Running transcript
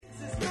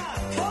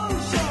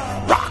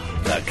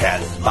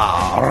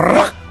Casbah.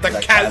 Rock the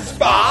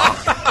Casbah.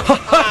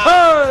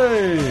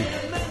 Hey!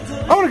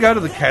 I want to go to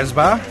the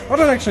Casbah. I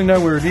don't actually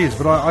know where it is,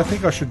 but I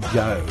think I should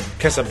go.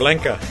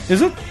 Casablanca.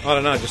 Is it? I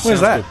don't know. Just Where's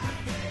sounds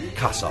that? good.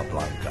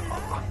 Casablanca.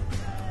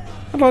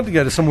 I'd like to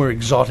go to somewhere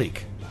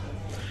exotic.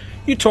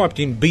 You typed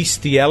in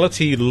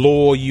bestiality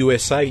law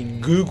USA in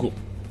Google.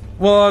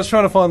 Well, I was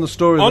trying to find the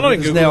story Oh, that not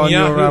in is Google, now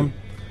Yahoo.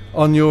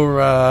 on your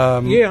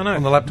Yeah, I know.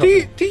 on the laptop.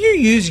 Do you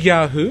use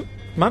Yahoo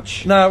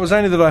much? No, it was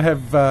only that I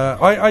have.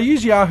 I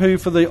use Yahoo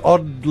for the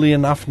oddly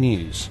enough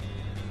news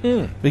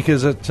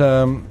because it's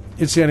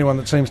the only one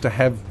that seems to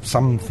have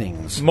some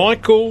things,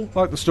 Michael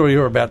like the story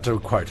you're about to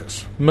quote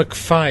us.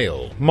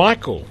 McPhail.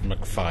 Michael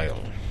McPhail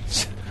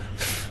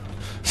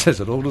Says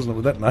it all, doesn't it,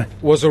 with that name?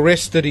 was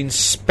arrested in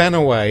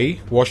Spanaway,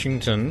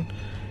 Washington,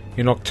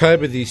 in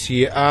October this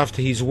year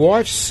after his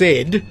wife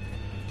said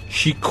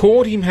she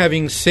caught him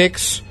having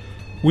sex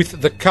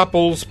with the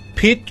couple's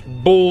pit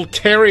bull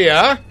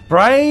terrier.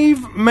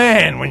 Brave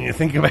man, when you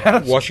think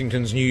about it.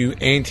 Washington's new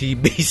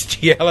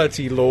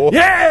anti-bestiality law.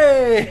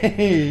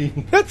 Yay!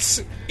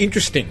 That's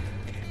interesting.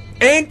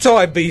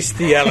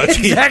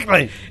 Anti-bestiality.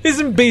 Exactly.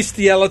 Isn't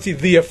bestiality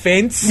the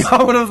offence?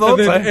 I would have thought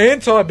And so. then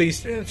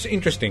anti-bestiality... It's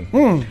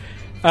interesting.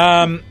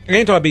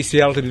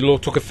 Anti-bestiality law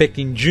took effect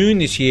in June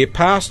this year,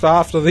 passed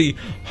after the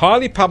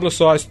highly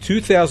publicised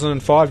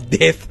 2005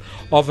 death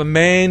of a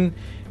man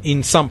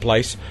in some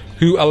place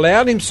who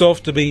allowed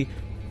himself to be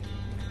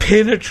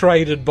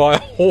penetrated by a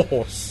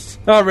horse.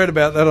 I read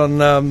about that on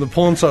the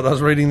porn site I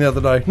was reading the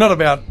other day. Not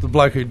about the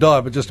bloke who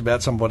died, but just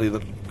about somebody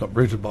that got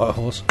rooted by a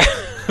horse.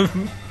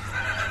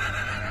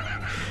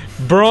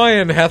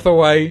 Brian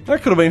Hathaway,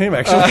 That could have been him,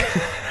 actually.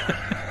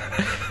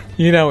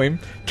 you know him,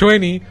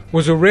 20,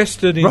 was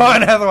arrested in...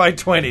 Brian Hathaway,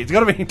 20. It's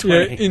got to be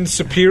 20. in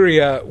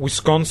Superior,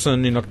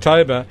 Wisconsin in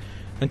October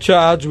and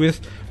charged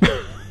with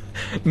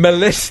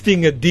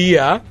molesting a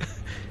deer.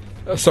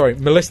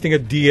 Molesting a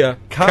deer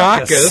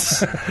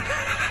carcass.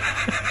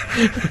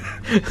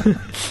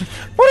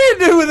 What do you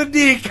do with a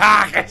deer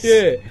carcass?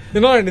 Yeah.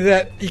 And not only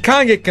that, you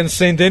can't get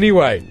consent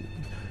anyway.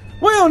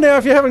 Well, now,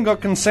 if you haven't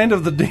got consent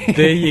of the deer...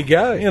 There you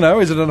go. You know,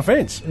 is it an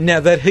offence? Now,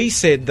 that he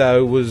said,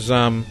 though, was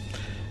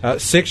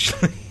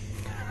sexually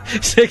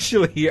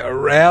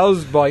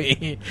aroused by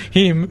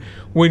him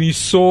when he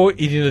saw it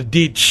in a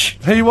ditch.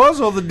 He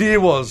was, or the deer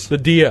was? The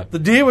deer. The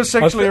deer was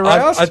sexually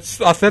aroused?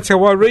 That's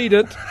how I read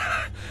it.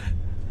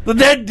 The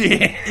dead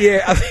deer.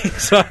 Yeah, I think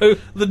so.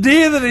 The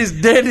deer that is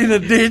dead in a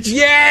ditch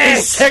Yes!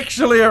 is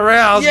sexually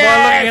aroused by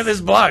Yes! looking at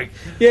this bloke.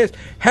 Yes.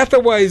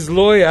 Hathaway's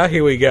lawyer,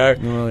 here we go,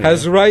 Oh, yeah.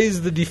 has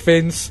raised the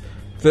defence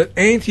that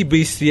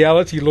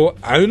anti-bestiality law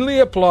only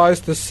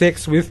applies to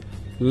sex with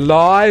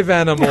live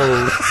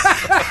animals.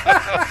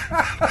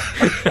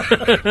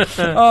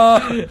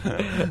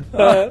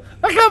 I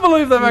can't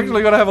believe they've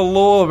actually got to have a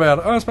law about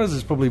it. I suppose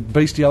there's probably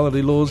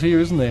bestiality laws here,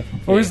 isn't there?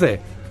 Or is there?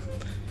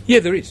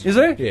 Yeah, there is. Is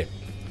there? Yeah.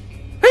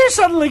 Who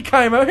suddenly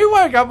came out? Who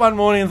woke up one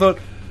morning and thought,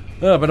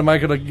 oh, I better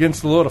make it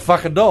against the law to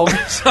fuck a dog?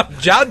 Some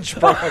judge,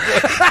 probably.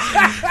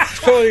 It's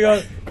probably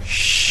going,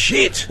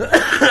 shit.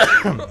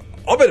 I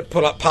better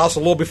pass a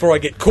law before I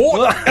get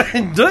caught.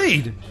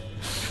 Indeed.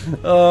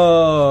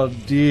 Oh,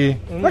 dear.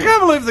 I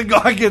can't believe the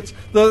guy gets...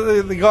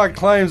 The guy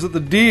claims that the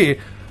deer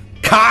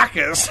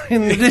carcass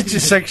in the ditch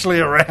is sexually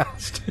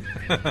aroused.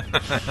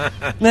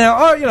 Now,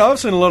 I've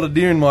seen a lot of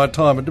deer in my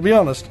time, but to be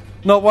honest,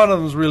 not one of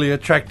them's really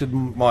attracted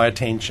my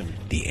attention.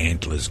 The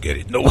antlers get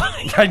it in the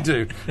way. They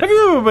do. Have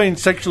you ever been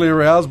sexually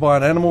aroused by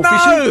an animal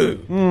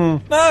fishing?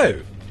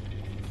 No.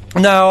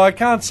 No, I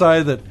can't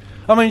say that.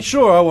 I mean,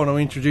 sure, I want to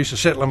introduce a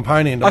Shetland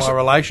pony into I my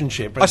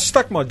relationship, but I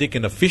stuck my dick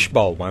in a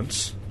fishbowl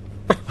once.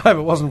 I hope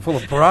it wasn't full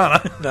of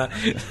piranha. No.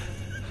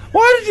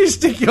 Why did you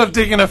stick your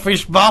dick in a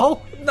fish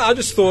bowl? No, I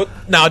just thought...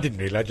 No, I didn't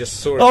really. I just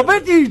saw it. I'll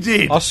bet you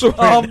did. I saw it.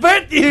 I'll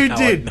bet you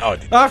did. No, I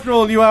didn't. After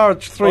all, you are a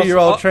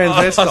 3-year-old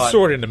transvestite. I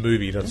saw it in the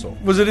movie, that's all.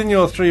 Was it in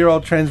your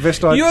 3-year-old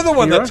transvestite? You're the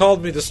one hero? that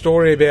told me the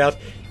story about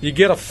you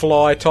get a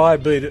fly, tie a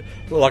bit,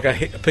 like a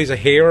piece of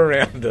hair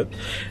around it,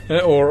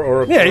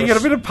 or Yeah, you get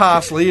a bit of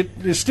parsley,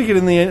 you stick it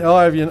in the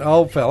eye of your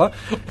old fella,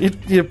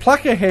 you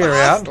pluck a hair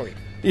Parsley. out,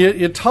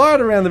 you tie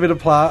it around the bit of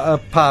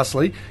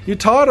parsley, you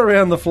tie it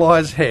around the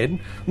fly's head,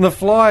 and the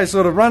fly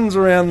sort of runs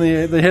around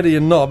the head of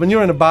your knob, and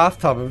you're in a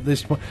bathtub at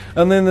this point,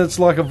 and then it's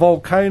like a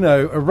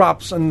volcano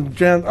erupts and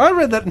drowns. I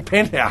read that in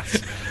Penthouse.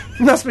 It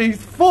must be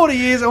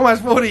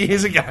almost 40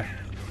 years ago.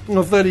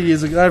 Or 30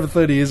 years ago, over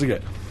 30 years ago.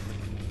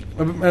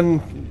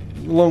 And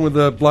along with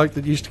the bloke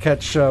that used to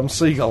catch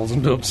seagulls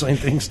and do obscene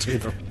things to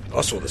them.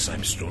 I saw the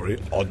same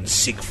story on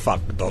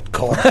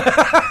sickfuck.com.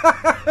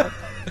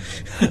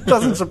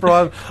 Doesn't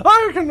surprise me.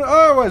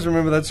 I always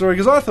remember that story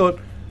because I thought,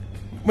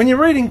 when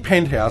you're reading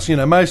Penthouse,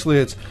 mostly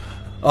it's,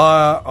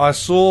 I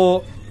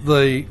saw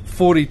the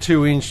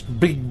 42-inch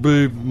big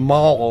boob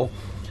mole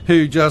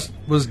who just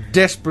was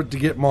desperate to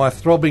get my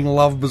throbbing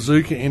love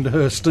bazooka into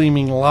her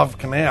steaming love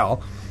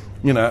canal,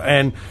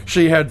 and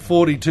she had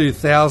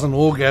 42,000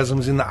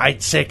 orgasms in the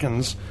 8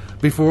 seconds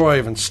before I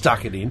even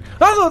stuck it in.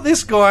 I thought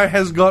this guy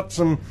has got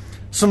some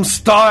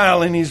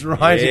style in his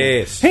writing.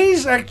 Yes.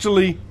 He's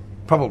actually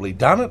probably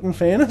done it, in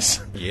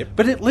fairness. Yep.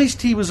 But at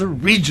least he was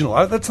original.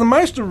 That's the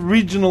most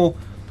original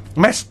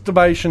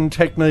masturbation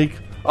technique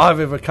I've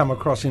ever come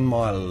across in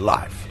my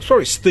life.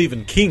 Sorry,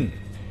 Stephen King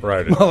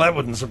wrote it. Well, that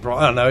wouldn't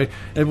surprise. I don't know.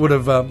 It would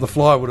have the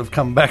fly would have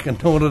come back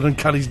and ordered and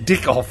cut his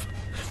dick off.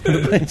 It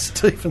would have been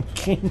Stephen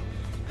King,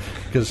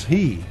 because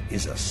he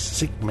is a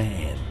sick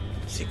man.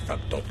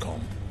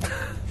 Sickfuck.com.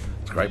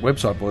 It's a great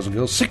website, boys and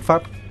girls.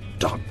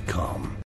 Sickfuck.com.